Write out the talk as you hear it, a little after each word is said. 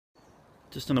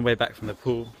Just on the way back from the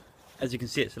pool. As you can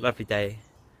see, it's a lovely day.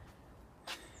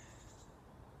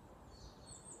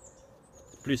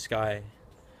 Blue sky.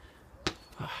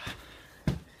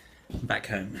 Back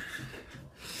home.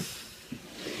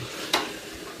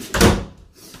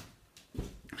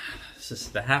 This is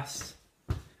the house.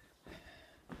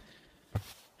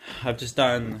 I've just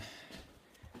done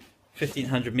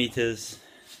 1,500 meters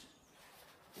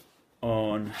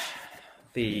in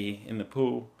the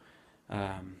pool.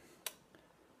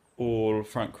 All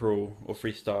front crawl or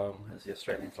freestyle, as the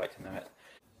Australians like to know it.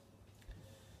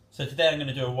 So today I'm going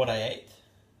to do a what I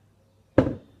ate.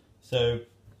 So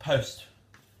post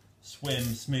swim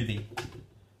smoothie,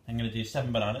 I'm going to do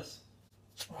 7 bananas.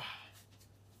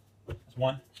 That's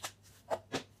 1.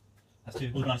 That's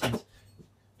 2. All the banana skins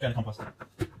go in the compost.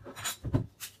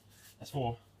 That's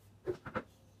 4.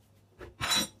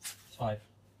 That's 5.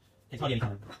 Takes hardly any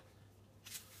time.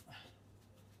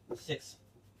 6.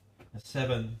 That's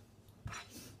 7.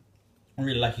 I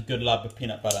really like a good lub of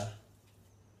peanut butter.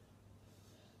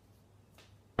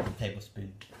 A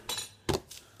tablespoon.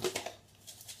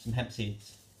 Some hemp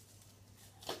seeds.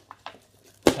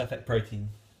 Perfect protein.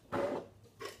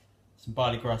 Some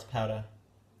barley grass powder.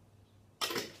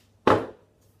 Some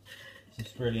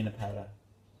spirulina powder.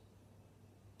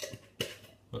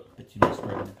 Look, a bit too much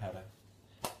spirulina powder.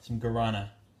 Some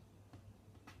guarana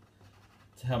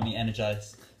to help me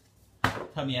energize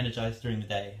during the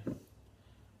day.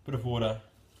 Bit of water.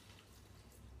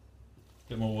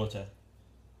 Bit more water.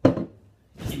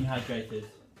 Keep me hydrated.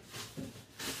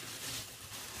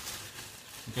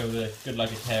 Go with a good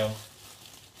lug of tail.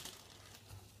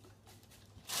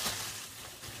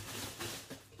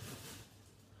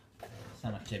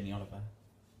 Sound like Jamie Oliver.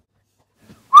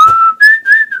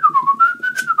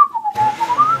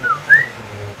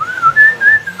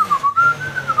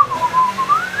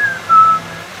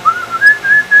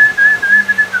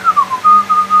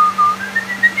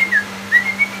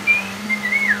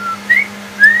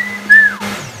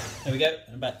 There we go,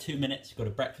 in about 2 minutes you've got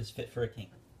a breakfast fit for a king.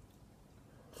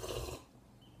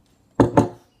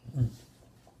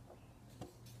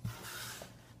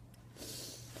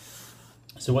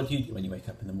 So what do you do when you wake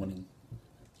up in the morning?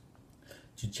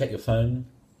 Do you check your phone,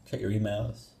 check your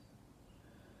emails,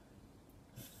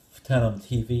 turn on the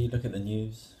TV, look at the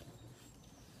news?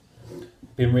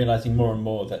 I've been realising more and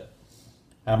more that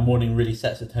our morning really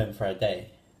sets the tone for our day.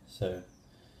 So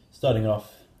starting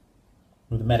off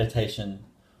with a meditation,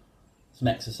 some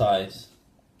exercise,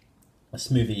 a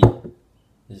smoothie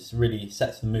really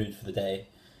sets the mood for the day,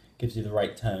 gives you the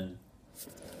right tone.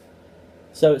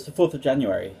 So it's the 4th of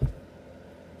January.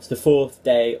 It's the 4th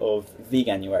day of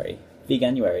Veganuary.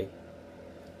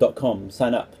 Veganuary.com.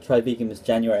 Sign up. Try vegan this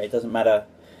January. It doesn't matter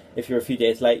if you're a few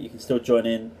days late, you can still join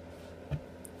in.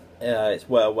 It's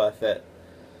well worth it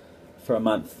for a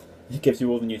month. It gives you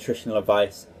all the nutritional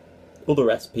advice, all the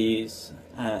recipes,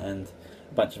 and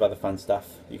a bunch of other fun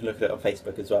stuff. You can look at it on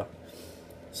Facebook as well.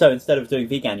 So instead of doing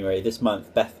Veganuary this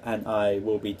month, Beth and I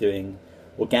will be doing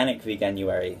organic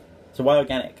Veganuary. So why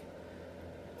organic?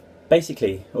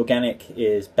 Basically, organic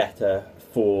is better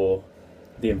for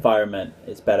the environment,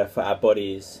 it's better for our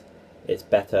bodies, it's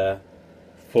better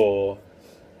for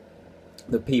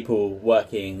the people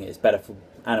working, it's better for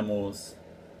animals.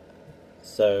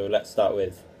 So let's start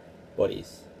with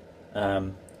bodies.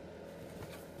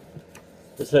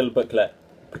 This little booklet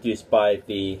produced by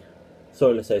the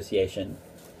Soil Association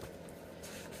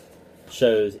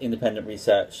shows independent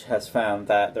research has found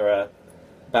that there are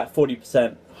about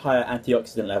 40% higher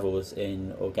antioxidant levels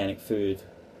in organic food,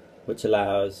 which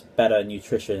allows better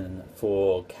nutrition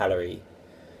for calorie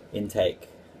intake.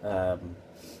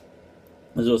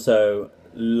 There's also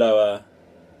lower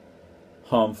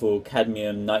harmful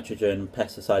cadmium, nitrogen,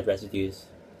 pesticide residues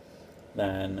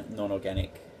than the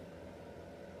non-organic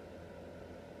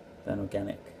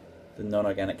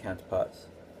counterparts.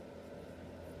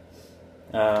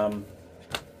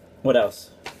 What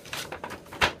else?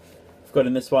 I've got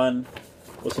in this one,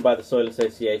 also by the Soil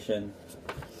Association,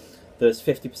 there's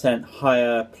 50%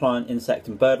 higher plant, insect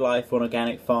and bird life on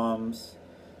organic farms.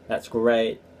 That's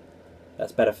great.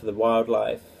 That's better for the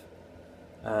wildlife.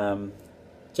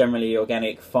 Generally,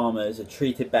 organic farmers are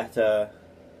treated better.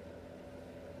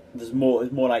 It's more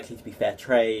likely to be fair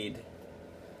trade.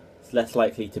 It's less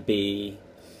likely to be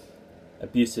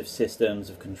abusive systems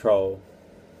of control.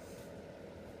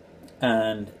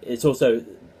 And it's also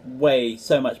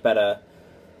so much better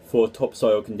for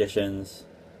topsoil conditions,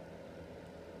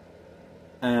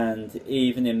 and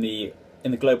even in the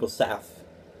global south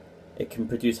it can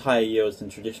produce higher yields than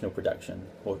traditional production.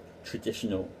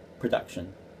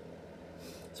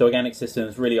 So organic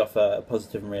systems really offer a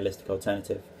positive and realistic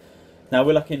alternative Now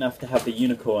we're lucky enough to have the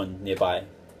Unicorn nearby,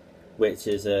 which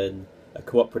is a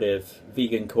cooperative,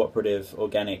 vegan cooperative,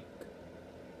 organic,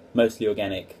 mostly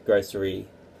organic grocery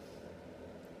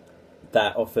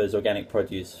that offers organic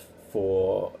produce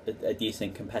for a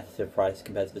decent competitive price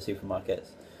compared to the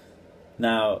supermarkets.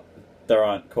 Now, there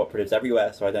aren't cooperatives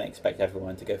everywhere, so I don't expect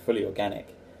everyone to go fully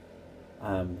organic.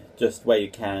 Just where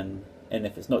you can, and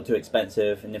if it's not too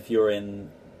expensive, and if you're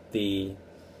in the,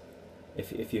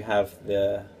 if you have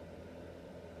the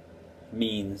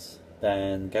means,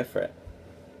 then go for it.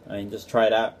 I mean, just try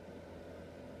it out.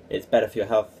 It's better for your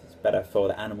health, it's better for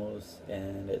the animals,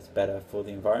 and it's better for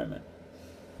the environment.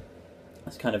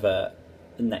 That's kind of the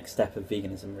next step of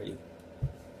veganism, really.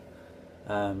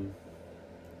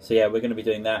 So yeah, we're going to be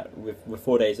doing that. We're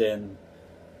 4 days in.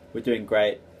 We're doing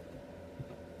great.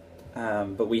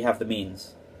 But we have the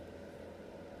means.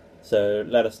 So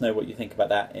let us know what you think about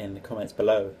that in the comments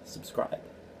below. Subscribe.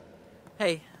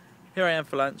 Hey, here I am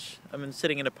for lunch. I'm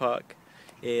sitting in a park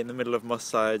in the middle of Moss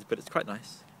Side, but it's quite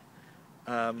nice.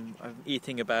 I'm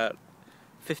eating about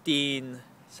 15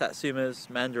 satsumas,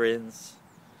 mandarins,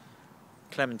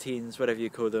 clementines, whatever you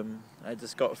call them. I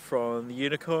just got from the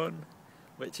Unicorn,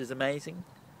 which is amazing,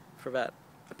 for about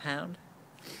 £1.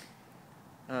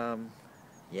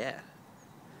 Yeah,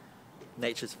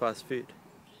 nature's fast food.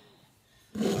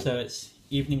 So it's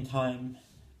evening time,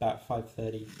 about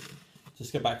 5:30.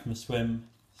 Just got back from a swim,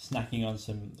 snacking on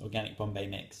some organic Bombay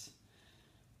mix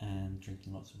and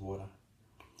drinking lots of water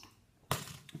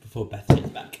before Beth gets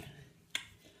back.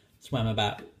 Swam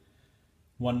about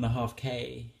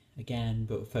 1.5k again,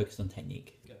 but we're focused on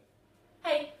technique. Go.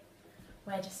 Hey,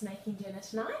 we're just making dinner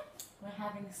tonight. We're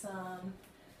having some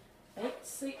baked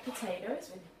sweet potatoes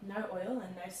with no oil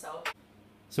and no salt.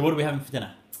 So what are we having for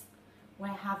dinner? We're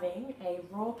having a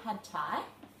raw pad thai,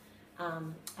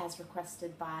 as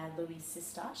requested by Louis'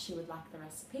 sister. She would like the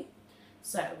recipe.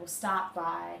 So we'll start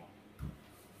by,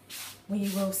 we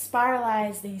will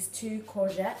spiralize these 2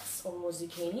 courgettes or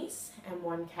zucchinis and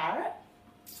 1 carrot.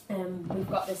 And we've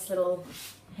got this little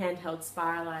handheld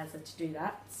spiralizer to do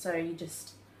that. So you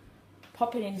just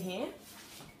pop it in here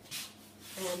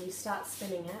and you start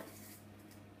spinning it,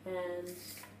 and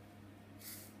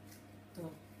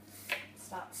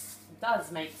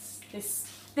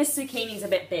this zucchini's a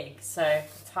bit big, so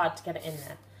it's hard to get it in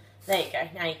there. There you go,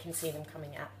 now you can see them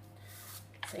coming out.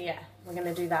 So yeah, we're going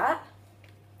to do that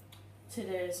to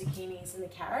the zucchinis and the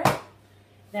carrot.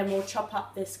 Then we'll chop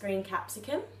up this green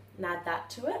capsicum and add that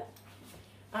to it.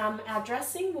 Our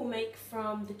dressing we'll make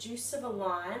from the juice of a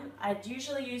lime. I'd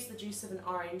usually use the juice of an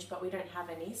orange, but we don't have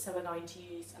any, so we're going to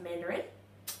use a mandarin.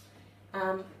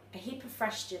 A heap of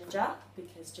fresh ginger,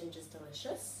 because ginger's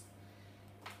delicious.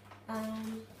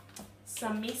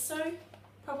 Some miso,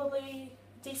 probably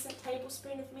a decent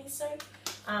tablespoon of miso.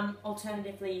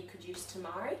 Alternatively, you could use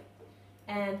tamari.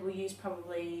 And we'll use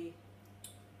probably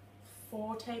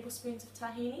 4 tablespoons of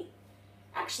tahini.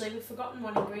 Actually, we've forgotten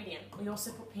one ingredient. We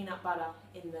also put peanut butter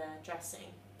in the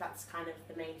dressing. That's kind of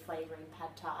the main flavour in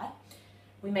pad thai.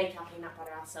 We make our peanut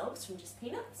butter ourselves from just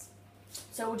peanuts.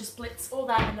 So we'll just blitz all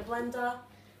that in the blender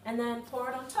and then pour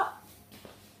it on top.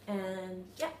 And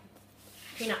yeah,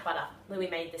 peanut butter. Louis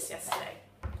made this yesterday.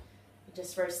 You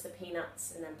just roast the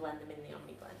peanuts and then blend them in the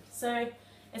OmniBlend. So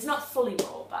it's not fully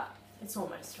raw, but it's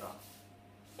almost raw.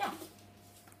 Yeah.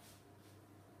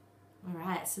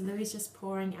 Alright, so Louis is just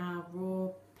pouring our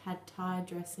raw pad thai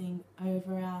dressing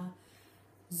over our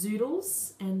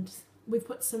zoodles, and we've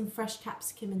put some fresh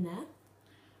capsicum in there.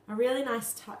 A really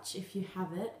nice touch, if you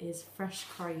have it, is fresh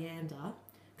coriander,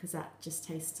 because that just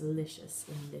tastes delicious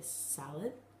in this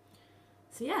salad.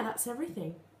 So yeah, that's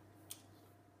everything.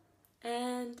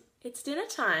 And it's dinner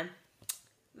time.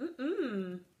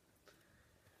 We're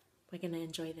going to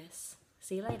enjoy this.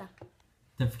 See you later.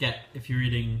 Don't forget, if you're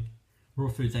eating raw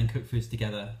foods and cooked foods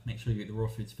together, make sure you eat the raw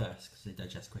foods first because they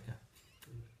digest quicker.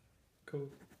 Cool.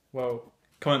 Well,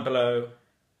 comment below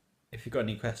if you've got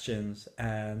any questions,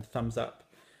 and thumbs up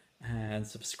and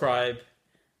subscribe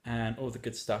and all the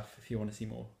good stuff if you want to see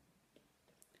more.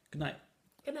 Good night.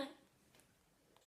 Good night.